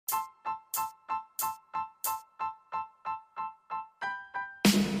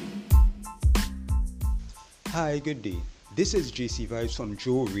Hi, good day. This is JC Vibes from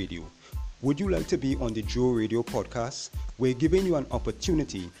Joe Radio. Would you like to be on the Joe Radio podcast? We're giving you an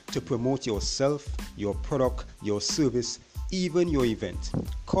opportunity to promote yourself, your product, your service, even your event.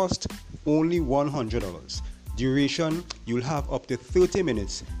 Cost only $100. Duration, you'll have up to 30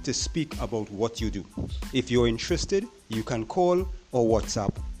 minutes to speak about what you do. If you're interested, you can call or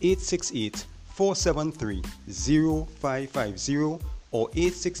WhatsApp 868-473-0550 or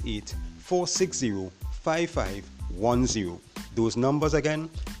 868-460-5510. Those numbers again,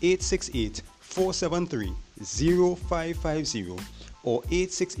 868-473-0550 or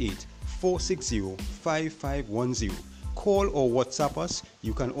 868-460-5510. Call or WhatsApp us.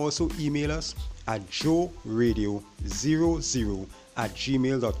 You can also email us at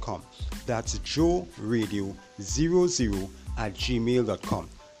joeradio00@gmail.com. That's joeradio00@gmail.com.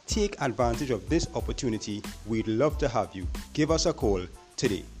 Take advantage of this opportunity. We'd love to have you. Give us a call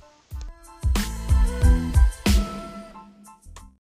today.